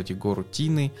плюс вот эти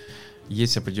Go-рутины.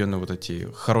 Есть определенные вот эти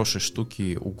хорошие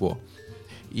штуки у Go.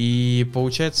 И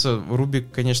получается, Ruby,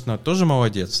 конечно, тоже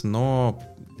молодец, но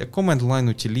для command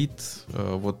line утилит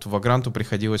вот Vagrant'у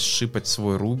приходилось шипать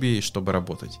свой Ruby, чтобы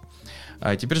работать.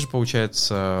 А теперь же,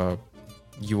 получается,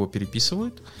 его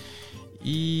переписывают.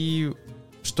 И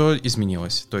что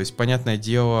изменилось? То есть, понятное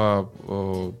дело,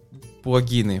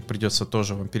 плагины придется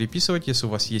тоже вам переписывать. Если у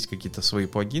вас есть какие-то свои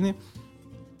плагины,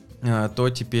 то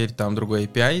теперь там другой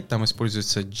API, там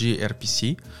используется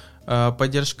gRPC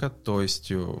поддержка, то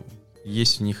есть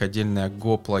есть у них отдельная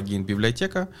Go плагин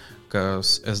библиотека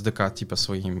с SDK типа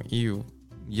своим, и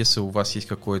если у вас есть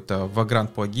какой-то Vagrant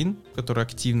плагин, который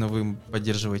активно вы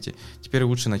поддерживаете, теперь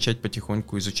лучше начать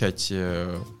потихоньку изучать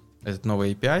этот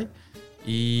новый API,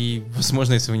 и,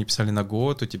 возможно, если вы не писали на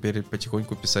Go, то теперь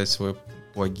потихоньку писать свой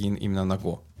плагин именно на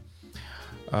Go.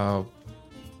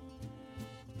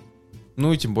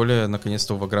 И тем более,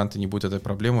 наконец-то у Vagrant не будет этой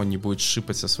проблемы, он не будет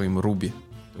шипать со своим Ruby.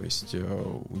 То есть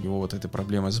у него вот эта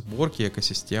проблема сборки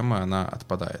экосистемы, она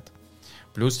отпадает.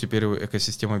 Плюс теперь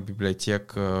экосистема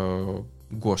библиотек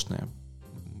гошная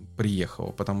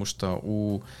приехала, потому что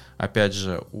опять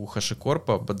же, у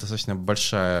HashiCorp достаточно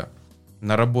большая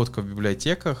наработка в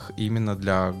библиотеках именно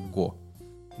для Go.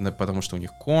 Потому что у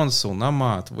них Consul,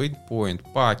 Nomad, Waypoint,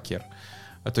 Packer.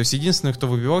 То есть единственный, кто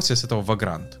выбивался из этого,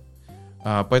 Vagrant.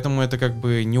 Поэтому это как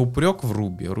бы не упрек в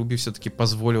Ruby. Ruby все-таки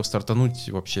позволил стартануть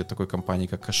вообще такой компании,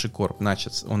 как HashiCorp.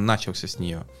 Он начался с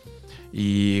нее.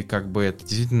 И как бы это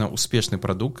действительно успешный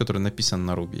продукт, который написан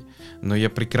на Ruby. Но я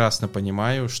прекрасно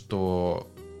понимаю, что,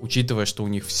 учитывая, что у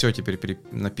них все теперь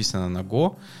написано на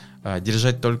Go,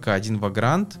 держать только один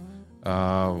Vagrant,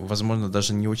 возможно,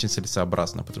 даже не очень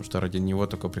целесообразно, потому что ради него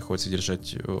только приходится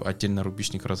держать отдельно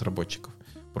рубишник разработчиков.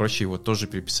 Проще его тоже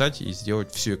переписать и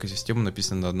сделать всю экосистему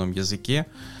написанную на одном языке,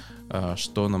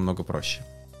 что намного проще.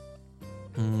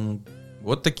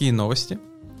 Вот такие новости.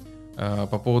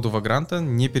 По поводу Vagrant'а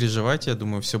не переживайте, я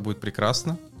думаю, все будет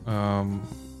прекрасно.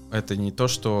 Это не то,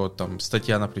 что там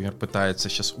статья, например, пытается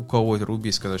сейчас уколоть Ruby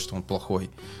и сказать, что он плохой.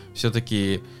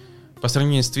 Все-таки По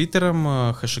сравнению с Твиттером,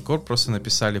 HashiCorp просто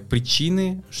написали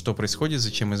причины, что происходит,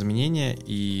 зачем изменения,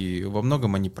 и во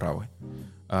многом они правы.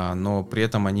 Но при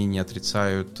этом они не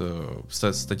отрицают, в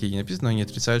статье не написано, но они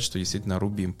отрицают, что действительно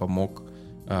Ruby им помог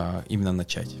именно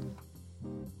начать.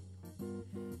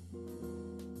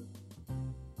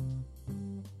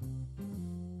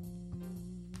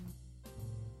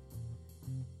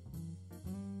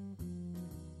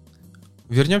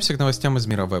 Вернемся к новостям из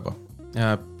мира веба.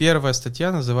 Первая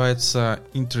статья называется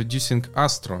Introducing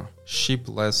Astro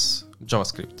Shipless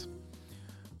JavaScript.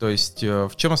 То есть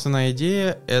в чем основная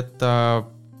идея? Это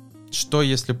что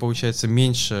если получается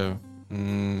меньше,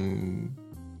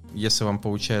 если вам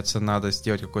получается надо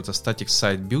сделать какой-то static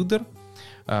site builder,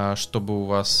 чтобы у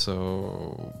вас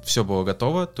все было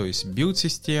готово, то есть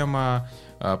build-система,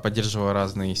 поддерживала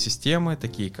разные системы,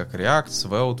 такие как React,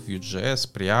 Svelte, Vue.js,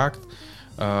 Preact,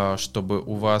 чтобы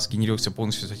у вас генерировался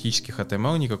полностью статический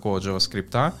HTML, никакого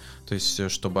JavaScript, то есть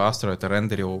чтобы Astro это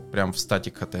рендерил прям в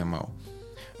статик HTML.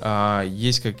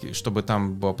 Есть чтобы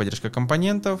там была поддержка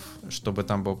компонентов, чтобы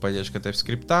там была поддержка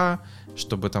TypeScript,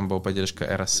 чтобы там была поддержка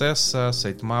RSS,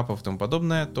 сайтмапов и тому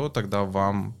подобное, то тогда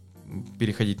вам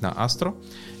переходить на Astro,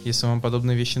 если вам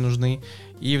подобные вещи нужны.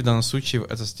 И в данном случае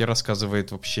эта статья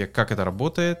рассказывает вообще, как это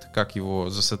работает, как его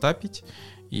засетапить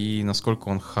и насколько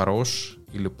он хорош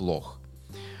или плох.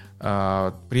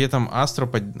 При этом Astro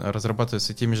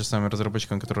разрабатывается теми же самыми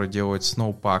разработчиками, которые делают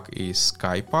Snowpack и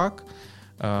Skypack,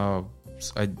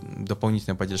 с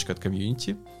дополнительной поддержкой от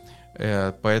комьюнити.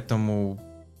 Поэтому,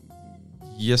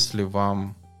 если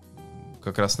вам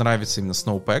как раз нравится именно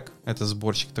Snowpack, это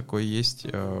сборщик такой есть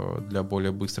для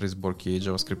более быстрой сборки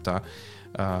JavaScript,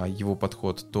 его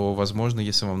подход, то, возможно,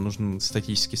 если вам нужен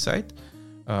статический сайт,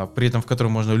 при этом в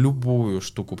котором можно любую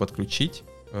штуку подключить,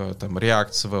 там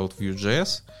React, Svelte,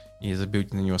 Vue.js, и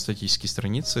забьете на него статические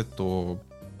страницы, то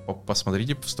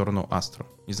посмотрите в сторону Astro.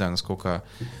 Не знаю, насколько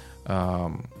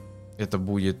это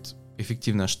будет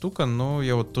эффективная штука, но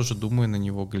я вот тоже думаю на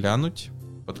него глянуть,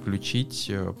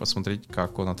 подключить, посмотреть,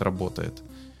 как он отработает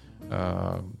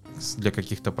для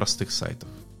каких-то простых сайтов.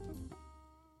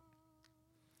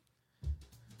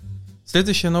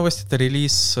 Следующая новость — это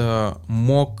релиз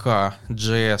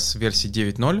Mocha.js версии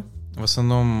 9.0. В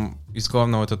основном из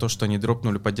главного это то, что они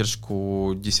дропнули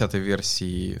поддержку 10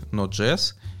 версии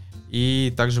Node.js.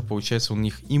 И также, получается, у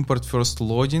них import first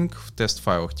loading в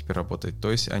тест-файлах теперь работает.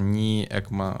 То есть они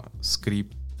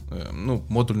ECMAScript,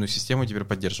 модульную систему теперь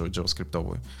поддерживают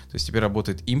JavaScript-овую. То есть теперь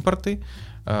работают импорты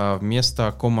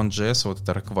вместо command.js, вот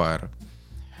это require.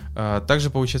 Также,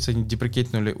 получается, они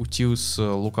деприкейтнули utils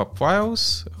lookup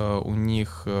files. У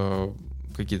них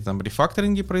какие-то там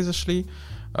рефакторинги произошли.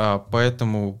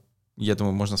 Поэтому, я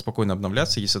думаю, можно спокойно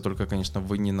обновляться, если только, конечно,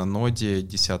 вы не на ноде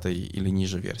 10 или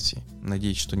ниже версии.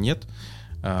 Надеюсь, что нет.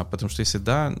 Потому что если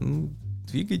да,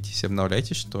 двигайтесь,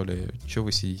 обновляйтесь, что ли. Чего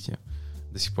вы сидите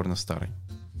до сих пор на старой?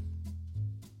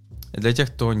 Для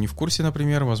тех, кто не в курсе,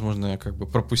 например, возможно, я как бы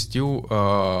пропустил,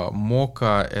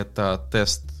 Mocha — это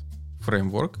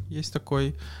тест-фреймворк, есть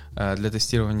такой, для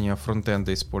тестирования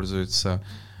фронтенда используется,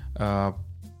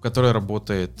 который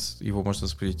работает, его можно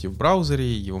запустить и в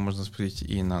браузере, его можно запустить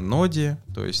и на ноде,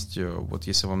 то есть вот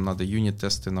если вам надо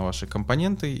юнит-тесты на ваши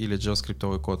компоненты или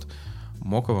JavaScript-овый код,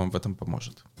 Mocha вам в этом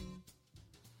поможет.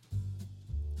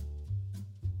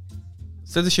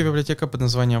 Следующая библиотека под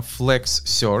названием Flex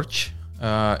Search.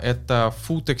 Это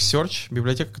Full Text Search,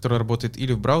 библиотека, которая работает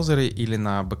или в браузере, или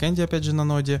на бэкэнде, опять же, на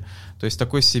ноде. То есть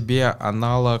такой себе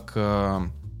аналог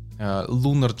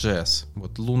Lunar.js.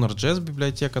 Вот Lunar.js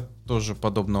библиотека тоже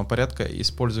подобного порядка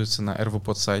используется на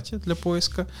RVPod сайте для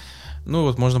поиска. Ну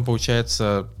вот можно,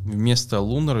 получается, вместо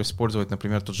Lunar использовать,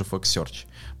 например, тот же Flex Search,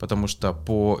 потому что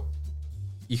по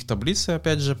их таблице,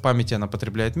 опять же, памяти она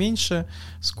потребляет меньше,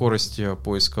 скорость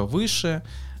поиска выше.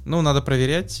 Ну, надо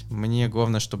проверять. Мне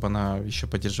главное, чтобы она еще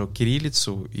поддерживала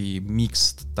кириллицу и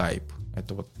mixed type.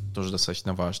 Это вот тоже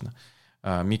достаточно важно.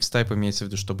 Mixed type имеется в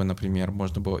виду, чтобы, например,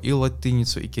 можно было и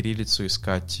латиницу, и кириллицу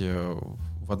искать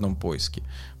в одном поиске.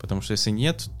 Потому что если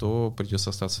нет, то придется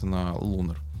остаться на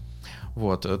Lunar.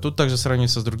 Вот. Тут также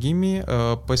сравнивается с другими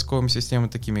поисковыми системами,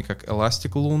 такими как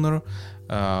Elastic Lunar.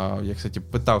 Я, кстати,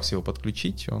 пытался его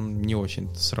подключить, он не очень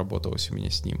сработалось у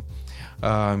меня с ним.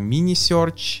 Mini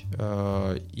Search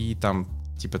и там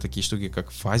типа такие штуки,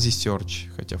 как Fuzzy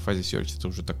Search, хотя Fuzzy Search это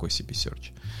уже такой себе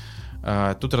Search.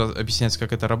 Тут объясняется,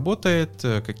 как это работает,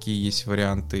 какие есть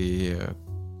варианты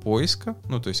поиска,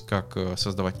 ну то есть как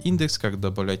создавать индекс, как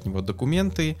добавлять в него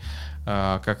документы,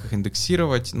 как их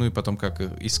индексировать, ну и потом как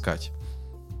их искать.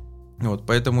 Вот,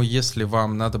 поэтому если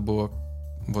вам надо было,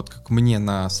 вот как мне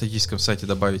на статическом сайте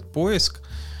добавить поиск,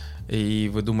 и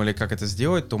вы думали, как это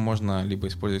сделать, то можно либо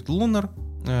использовать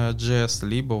Lunar.js,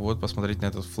 либо вот посмотреть на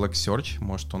этот Flag Search,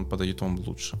 может он подойдет вам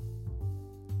лучше.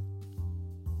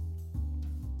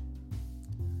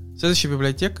 Следующая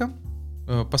библиотека,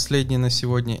 последняя на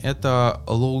сегодня, это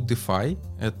Loadify.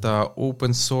 Это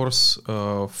open source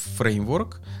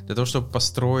framework для того, чтобы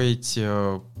построить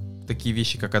такие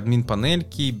вещи, как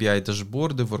админ-панельки,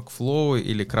 BI-дашборды, workflow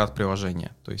или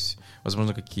CRUD-приложения. То есть,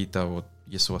 возможно, какие-то вот,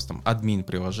 если у вас там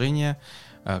админ-приложения,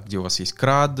 где у вас есть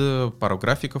CRUD, пару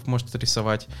графиков можете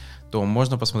рисовать, то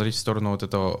можно посмотреть в сторону вот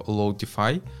этого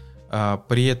Loadify.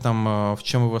 При этом в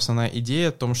чем его основная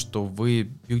идея? В том, что вы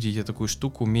билдите такую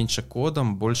штуку меньше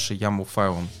кодом, больше YAML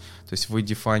файлом. То есть вы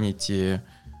дефините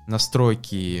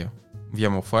настройки в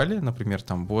YAML файле, например,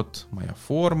 там вот моя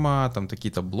форма, там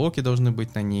такие-то блоки должны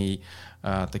быть на ней,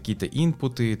 такие-то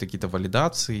инпуты, такие-то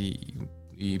валидации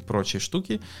и прочие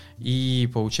штуки. И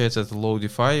получается, этот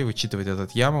Loadify вычитывает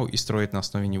этот YAML и строит на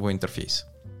основе него интерфейс.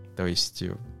 То есть...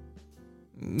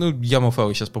 Ну, YAML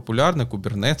файлы сейчас популярны,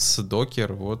 Kubernetes,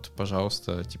 Docker, вот,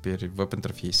 пожалуйста, теперь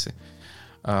веб-интерфейсы.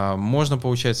 Можно,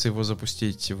 получается, его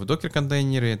запустить в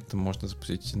Docker-контейнере, это можно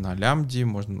запустить на Lambda,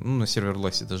 можно, ну, на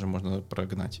серверлессе даже можно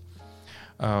прогнать.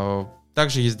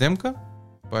 Также есть демка,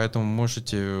 поэтому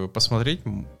можете посмотреть,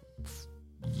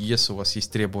 если у вас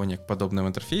есть требования к подобным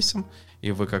интерфейсам,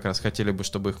 и вы как раз хотели бы,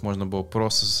 чтобы их можно было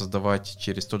просто создавать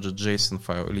через тот же JSON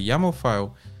файл или YAML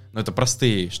файл, но это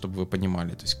простые, чтобы вы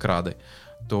понимали, то есть крады,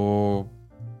 то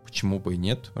почему бы и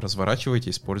нет, разворачивайте,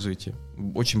 используйте.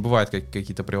 Очень бывают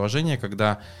какие-то приложения,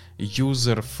 когда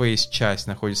user-face часть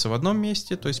находится в одном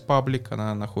месте, то есть паблик,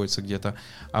 она находится где-то,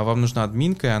 а вам нужна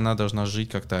админка, и она должна жить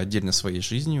как-то отдельно своей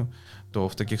жизнью, то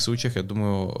в таких случаях, я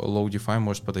думаю, Loadify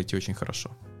может подойти очень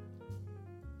хорошо.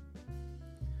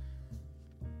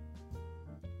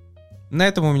 На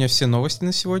этом у меня все новости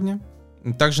на сегодня.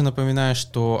 Также напоминаю,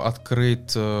 что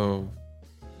открыт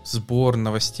сбор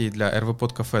новостей для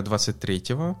РВПод Кафе 23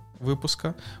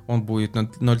 выпуска. Он будет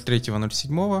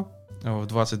 03.07 в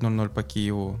 20:00 по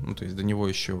Киеву. Ну, то есть до него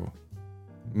еще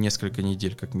несколько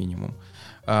недель как минимум.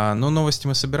 Но новости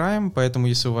мы собираем, поэтому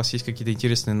если у вас есть какие-то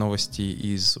интересные новости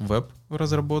из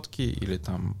веб-разработки или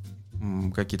там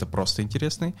какие-то просто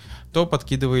интересные, то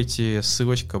подкидывайте,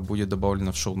 ссылочка будет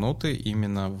добавлена в шоу-ноты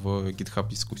именно в GitHub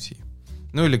дискуссии.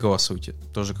 Ну или голосуйте,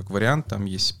 тоже как вариант, там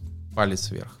есть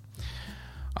палец вверх.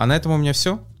 А на этом у меня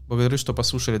все. Благодарю, что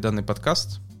послушали данный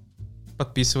подкаст.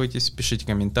 Подписывайтесь, пишите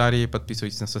комментарии,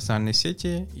 подписывайтесь на социальные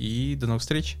сети и до новых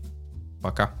встреч.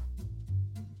 Пока.